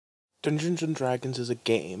Dungeons & Dragons is a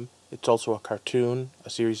game. It's also a cartoon, a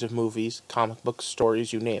series of movies, comic books,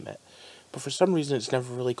 stories, you name it. But for some reason it's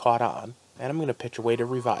never really caught on, and I'm going to pitch a way to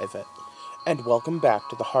revive it. And welcome back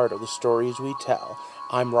to the heart of the stories we tell.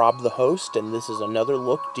 I'm Rob the host, and this is another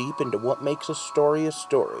look deep into what makes a story,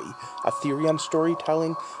 a theory on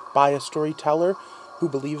storytelling by a storyteller who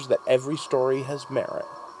believes that every story has merit.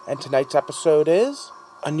 And tonight's episode is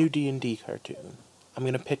a new D&D cartoon. I'm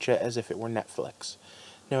going to pitch it as if it were Netflix.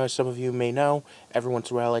 Now, as some of you may know, every once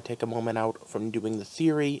in a while I take a moment out from doing the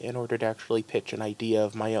theory in order to actually pitch an idea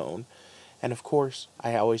of my own. And of course,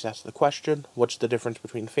 I always ask the question, what's the difference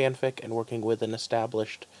between fanfic and working with an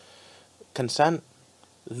established consent?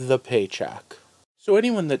 The paycheck. So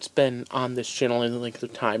anyone that's been on this channel any length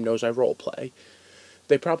of time knows I roleplay.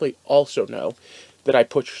 They probably also know that I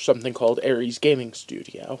push something called Ares Gaming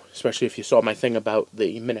Studio, especially if you saw my thing about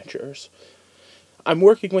the miniatures. I'm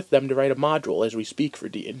working with them to write a module as we speak for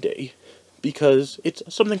D&D, because it's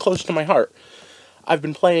something close to my heart. I've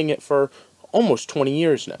been playing it for almost 20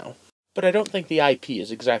 years now, but I don't think the IP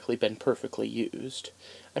has exactly been perfectly used.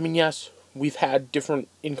 I mean, yes, we've had different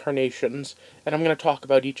incarnations, and I'm going to talk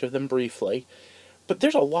about each of them briefly, but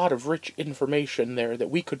there's a lot of rich information there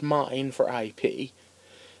that we could mine for IP,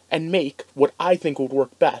 and make what I think would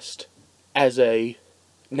work best as a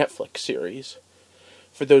Netflix series.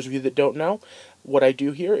 For those of you that don't know, what I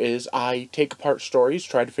do here is I take apart stories,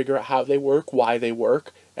 try to figure out how they work, why they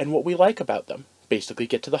work, and what we like about them. Basically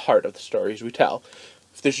get to the heart of the stories we tell.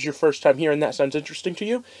 If this is your first time here and that sounds interesting to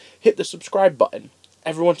you, hit the subscribe button.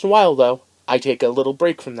 Every once in a while, though, I take a little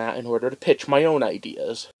break from that in order to pitch my own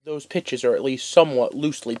ideas. Those pitches are at least somewhat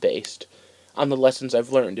loosely based on the lessons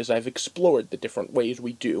I've learned as I've explored the different ways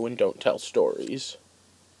we do and don't tell stories.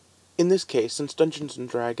 In this case, since Dungeons &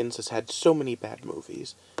 Dragons has had so many bad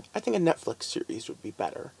movies, I think a Netflix series would be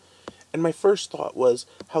better. And my first thought was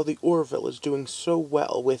how the Orville is doing so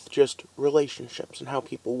well with just relationships and how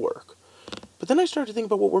people work. But then I started to think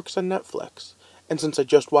about what works on Netflix. And since I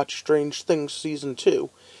just watched Strange Things Season 2,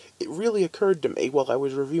 it really occurred to me while I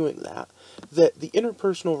was reviewing that the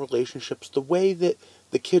interpersonal relationships, the way that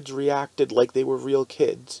the kids reacted like they were real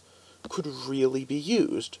kids, could really be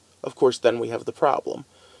used. Of course, then we have the problem.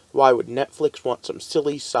 Why would Netflix want some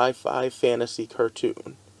silly sci-fi fantasy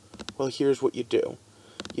cartoon? Well, here's what you do.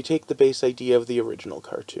 You take the base idea of the original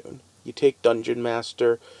cartoon. You take Dungeon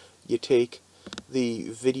Master, you take the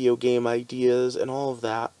video game ideas and all of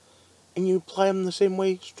that, and you apply them the same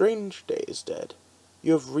way Strange Days did.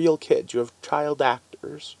 You have real kids, you have child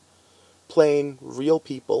actors playing real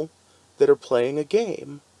people that are playing a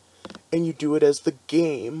game. And you do it as the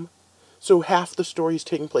game. So half the story is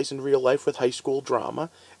taking place in real life with high school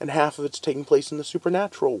drama, and half of it's taking place in the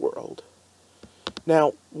supernatural world.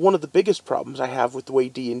 Now, one of the biggest problems I have with the way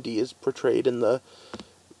D&D is portrayed in the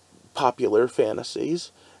popular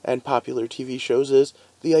fantasies and popular TV shows is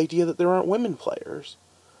the idea that there aren't women players.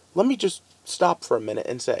 Let me just stop for a minute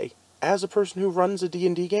and say, as a person who runs a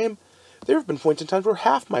D&D game, there have been points in time where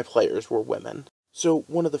half my players were women. So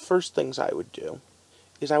one of the first things I would do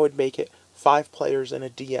is I would make it 5 players and a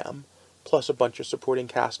DM, plus a bunch of supporting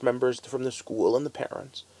cast members from the school and the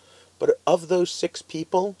parents. But of those 6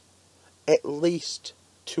 people, at least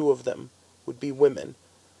 2 of them would be women,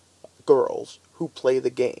 girls, who play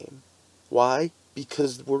the game. Why?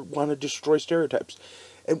 Because we want to destroy stereotypes.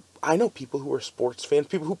 And I know people who are sports fans,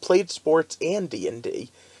 people who played sports and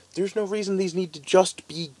D&D. There's no reason these need to just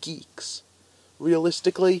be geeks.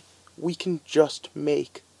 Realistically, we can just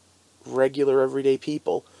make regular everyday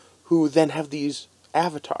people who then have these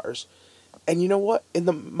avatars. And you know what? In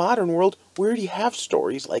the modern world, we already have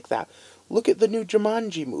stories like that. Look at the new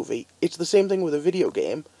Jumanji movie. It's the same thing with a video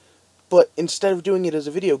game, but instead of doing it as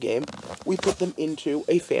a video game, we put them into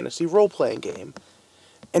a fantasy role-playing game.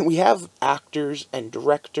 And we have actors and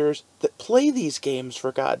directors that play these games,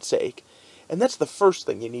 for God's sake. And that's the first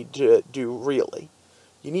thing you need to do, really.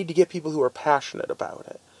 You need to get people who are passionate about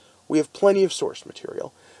it. We have plenty of source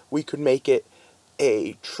material. We could make it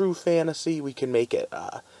a true fantasy. We can make it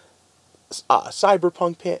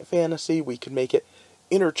cyberpunk fantasy. We could make it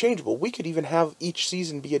interchangeable. We could even have each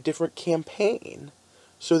season be a different campaign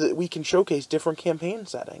so that we can showcase different campaign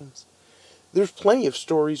settings. There's plenty of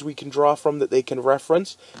stories we can draw from that they can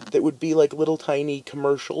reference that would be like little tiny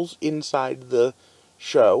commercials inside the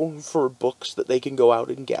show for books that they can go out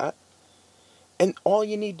and get. And all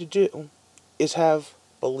you need to do is have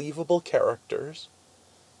believable characters,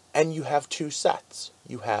 and you have 2 sets.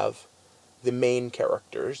 You have the main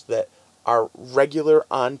characters that are regular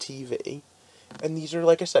on TV, and these are,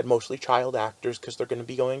 like I said, mostly child actors because they're going to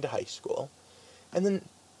be going to high school. And then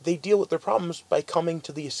they deal with their problems by coming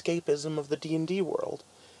to the escapism of the D&D world.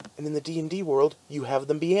 And in the D&D world, you have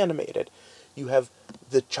them be animated. You have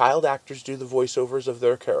the child actors do the voiceovers of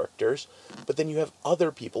their characters, but then you have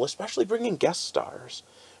other people, especially bringing guest stars,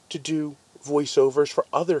 to do voiceovers for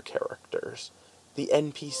other characters, the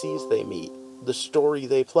NPCs they meet, the story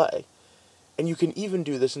they play. And you can even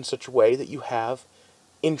do this in such a way that you have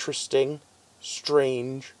interesting,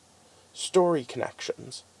 strange story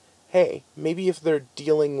connections. Hey, maybe if they're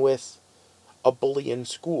dealing with a bully in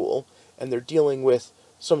school, and they're dealing with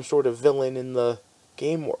some sort of villain in the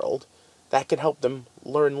game world, that can help them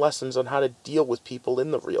learn lessons on how to deal with people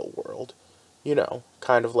in the real world. You know,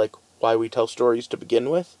 kind of like why we tell stories to begin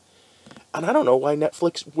with. And I don't know why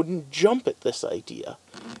Netflix wouldn't jump at this idea.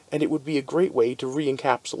 And it would be a great way to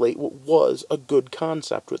re-encapsulate what was a good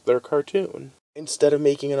concept with their cartoon. Instead of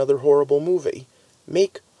making another horrible movie,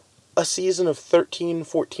 make a season of 13,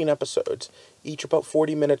 14 episodes, each about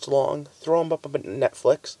 40 minutes long, throw them up on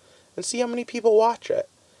Netflix, and see how many people watch it.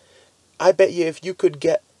 I bet you if you could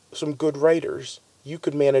get some good writers, you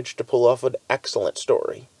could manage to pull off an excellent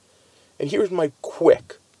story. And here's my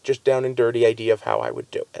quick, just down and dirty idea of how I would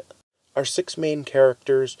do it. Our 6 main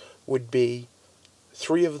characters would be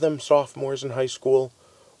 3 of them sophomores in high school,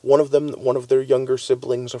 one of their younger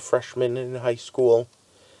siblings a freshman in high school,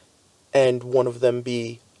 and one of them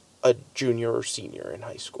be a junior or senior in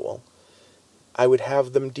high school. I would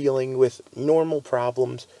have them dealing with normal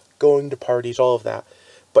problems, going to parties, all of that.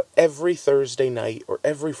 But every Thursday night, or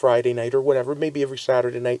every Friday night, or whatever, maybe every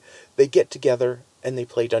Saturday night, they get together and they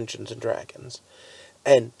play Dungeons & Dragons.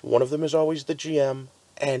 And one of them is always the GM,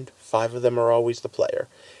 and 5 of them are always the player.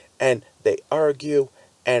 And they argue,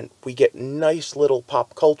 and we get nice little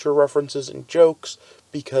pop culture references and jokes,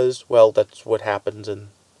 because, well, that's what happens and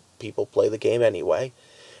people play the game anyway.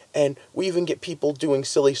 And we even get people doing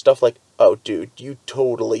silly stuff like, oh, dude, you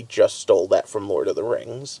totally just stole that from Lord of the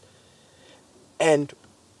Rings. And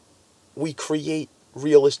we create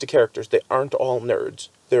realistic characters. They aren't all nerds.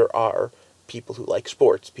 There are people who like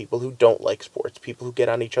sports, people who don't like sports, people who get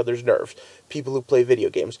on each other's nerves, people who play video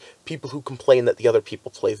games, people who complain that the other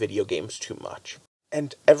people play video games too much.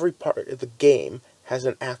 And every part of the game has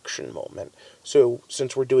an action moment. So,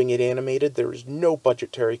 since we're doing it animated, there is no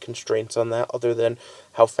budgetary constraints on that other than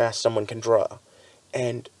how fast someone can draw.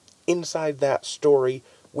 And inside that story,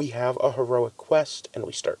 we have a heroic quest, and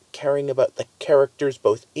we start caring about the characters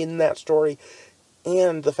both in that story,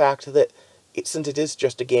 and the fact that, since it is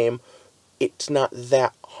just a game, it's not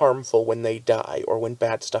that harmful when they die, or when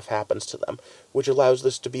bad stuff happens to them, which allows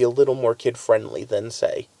this to be a little more kid-friendly than,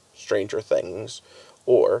 say, Stranger Things,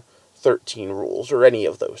 or 13 Rules, or any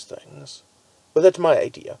of those things. But that's my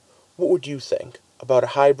idea. What would you think about a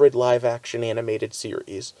hybrid live-action animated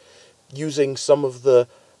series, using some of the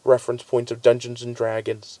reference points of Dungeons &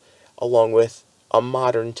 Dragons, along with a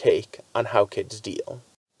modern take on how kids deal?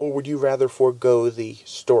 Or would you rather forego the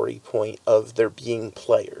story point of there being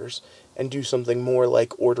players, and do something more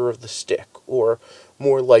like Order of the Stick, or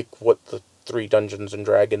more like what the 3 Dungeons &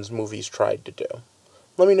 Dragons movies tried to do?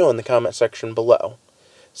 Let me know in the comment section below.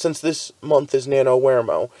 Since this month is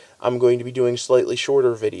NaNoWriMo, I'm going to be doing slightly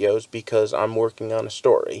shorter videos because I'm working on a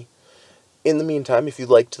story. In the meantime, if you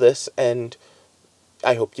liked this, and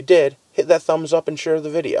I hope you did, hit that thumbs up and share the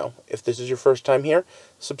video. If this is your first time here,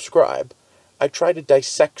 subscribe. I try to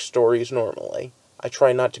dissect stories normally. I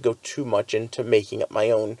try not to go too much into making up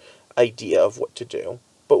my own idea of what to do.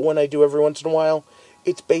 But when I do every once in a while,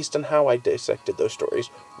 it's based on how I dissected those stories,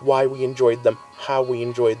 why we enjoyed them, how we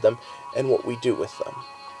enjoyed them, and what we do with them.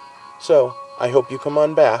 So, I hope you come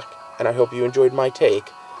on back, and I hope you enjoyed my take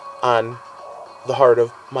on the heart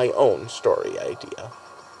of my own story idea.